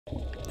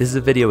This is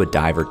a video a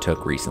diver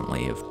took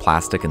recently of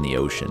plastic in the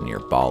ocean near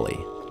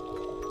Bali.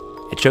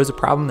 It shows a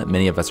problem that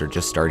many of us are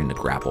just starting to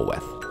grapple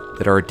with,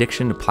 that our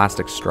addiction to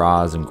plastic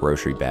straws and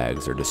grocery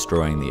bags are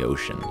destroying the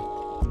ocean.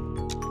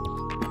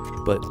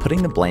 But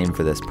putting the blame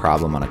for this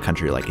problem on a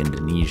country like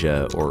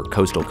Indonesia or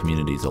coastal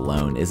communities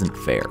alone isn't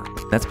fair.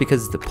 That's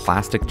because the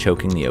plastic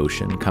choking the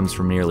ocean comes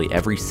from nearly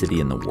every city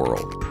in the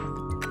world.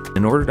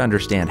 In order to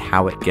understand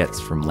how it gets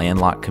from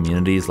landlocked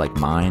communities like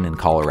mine in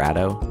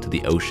Colorado to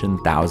the ocean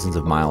thousands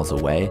of miles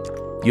away,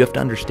 you have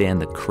to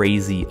understand the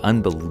crazy,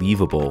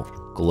 unbelievable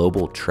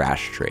global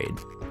trash trade.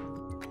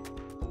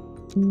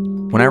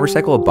 When I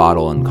recycle a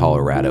bottle in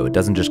Colorado, it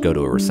doesn't just go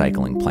to a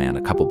recycling plant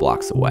a couple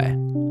blocks away.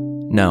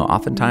 No,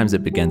 oftentimes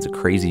it begins a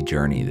crazy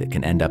journey that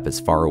can end up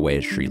as far away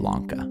as Sri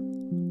Lanka.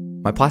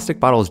 My plastic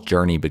bottle's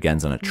journey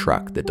begins on a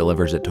truck that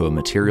delivers it to a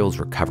materials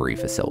recovery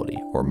facility,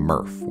 or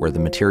MRF, where the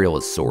material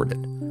is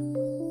sorted.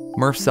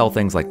 MRFs sell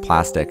things like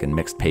plastic and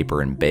mixed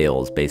paper in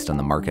bales based on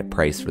the market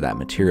price for that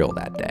material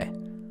that day.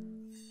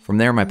 From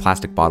there, my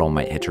plastic bottle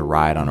might hitch a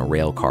ride on a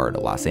rail car to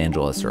Los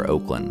Angeles or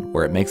Oakland,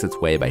 where it makes its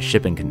way by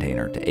shipping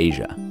container to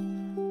Asia.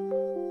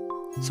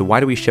 So why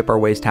do we ship our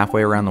waste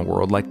halfway around the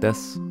world like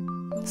this?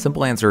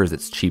 Simple answer is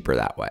it's cheaper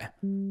that way.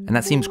 And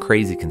that seems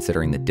crazy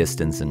considering the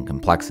distance and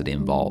complexity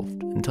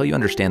involved, until you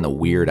understand the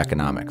weird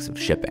economics of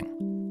shipping.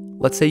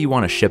 Let's say you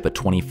want to ship a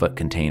 20-foot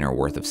container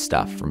worth of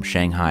stuff from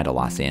Shanghai to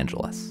Los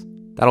Angeles.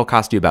 That'll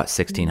cost you about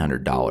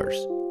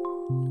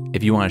 $1,600.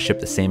 If you want to ship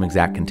the same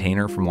exact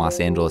container from Los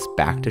Angeles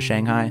back to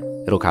Shanghai,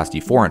 it'll cost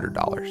you $400.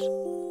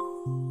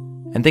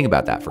 And think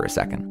about that for a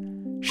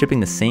second. Shipping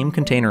the same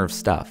container of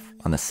stuff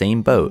on the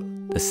same boat,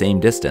 the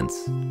same distance,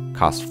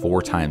 costs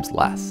 4 times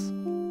less.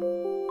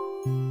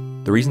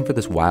 The reason for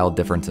this wild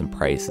difference in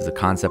price is a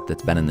concept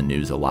that's been in the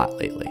news a lot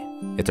lately.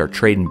 It's our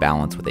trade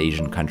imbalance with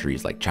Asian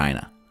countries like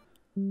China.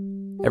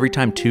 Every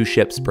time 2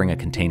 ships bring a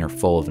container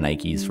full of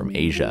Nikes from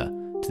Asia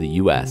to the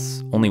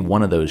US, only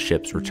one of those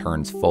ships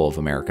returns full of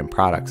American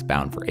products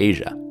bound for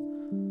Asia.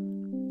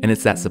 And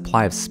it's that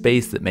supply of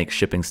space that makes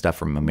shipping stuff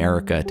from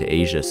America to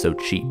Asia so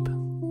cheap.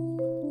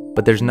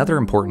 But there's another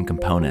important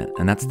component,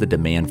 and that's the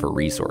demand for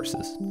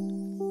resources.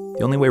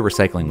 The only way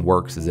recycling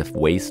works is if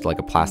waste like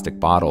a plastic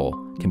bottle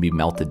can be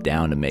melted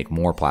down to make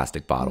more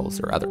plastic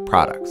bottles or other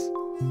products.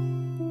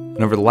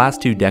 And over the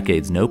last 2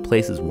 decades, no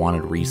place has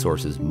wanted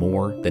resources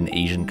more than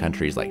Asian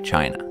countries like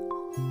China.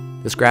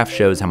 This graph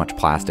shows how much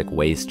plastic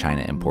waste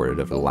China imported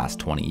over the last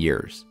 20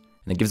 years,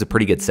 and it gives a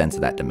pretty good sense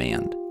of that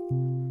demand.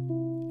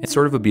 It's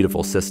sort of a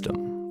beautiful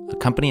system. A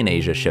company in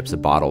Asia ships a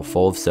bottle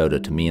full of soda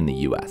to me in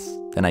the US,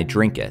 then I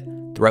drink it,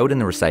 throw it in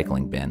the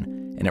recycling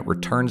bin, and it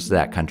returns to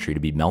that country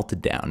to be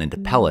melted down into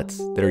pellets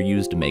that are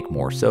used to make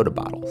more soda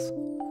bottles.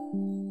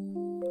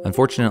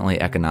 Unfortunately,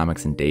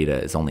 economics and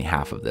data is only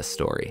half of this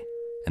story,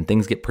 and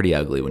things get pretty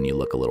ugly when you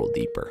look a little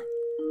deeper.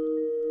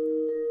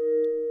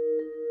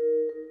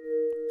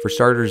 For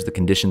starters, the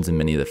conditions in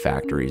many of the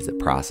factories that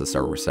process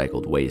our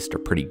recycled waste are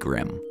pretty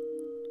grim.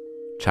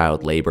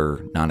 Child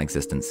labor,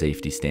 non-existent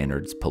safety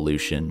standards,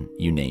 pollution,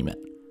 you name it.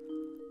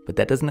 But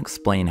that doesn't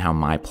explain how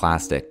my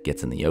plastic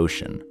gets in the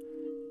ocean.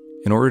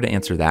 In order to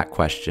answer that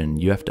question,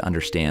 you have to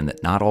understand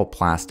that not all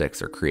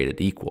plastics are created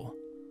equal.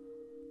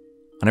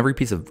 On every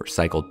piece of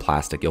recycled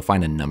plastic, you'll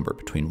find a number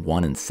between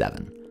 1 and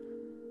 7.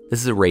 This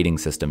is a rating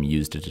system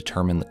used to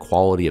determine the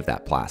quality of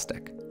that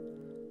plastic.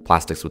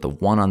 Plastics with a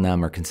 1 on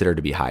them are considered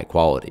to be high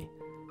quality.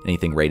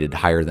 Anything rated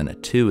higher than a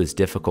 2 is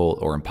difficult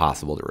or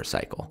impossible to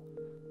recycle.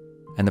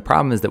 And the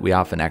problem is that we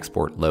often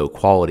export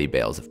low-quality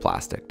bales of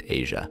plastic to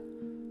Asia.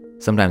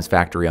 Sometimes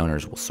factory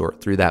owners will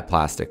sort through that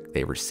plastic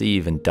they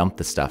receive and dump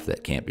the stuff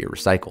that can't be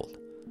recycled.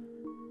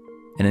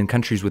 And in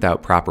countries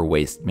without proper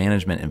waste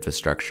management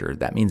infrastructure,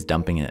 that means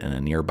dumping it in a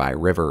nearby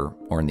river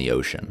or in the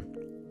ocean.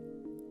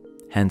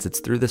 Hence, it's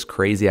through this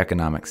crazy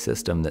economic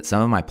system that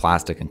some of my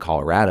plastic in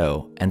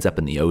Colorado ends up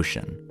in the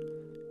ocean.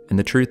 And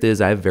the truth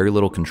is, I have very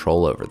little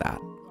control over that.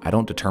 I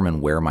don't determine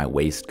where my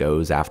waste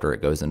goes after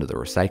it goes into the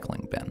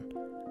recycling bin.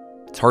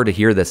 It's hard to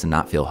hear this and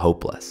not feel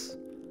hopeless.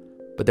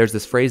 But there's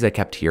this phrase I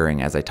kept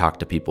hearing as I talked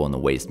to people in the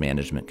waste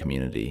management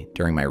community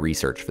during my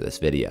research for this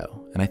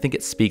video, and I think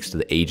it speaks to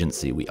the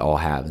agency we all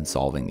have in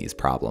solving these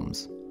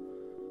problems.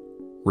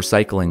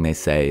 Recycling, they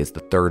say, is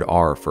the 3rd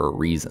R for a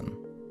reason,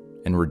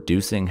 and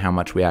reducing how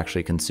much we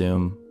actually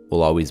consume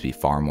will always be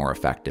far more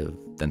effective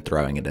than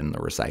throwing it in the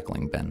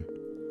recycling bin.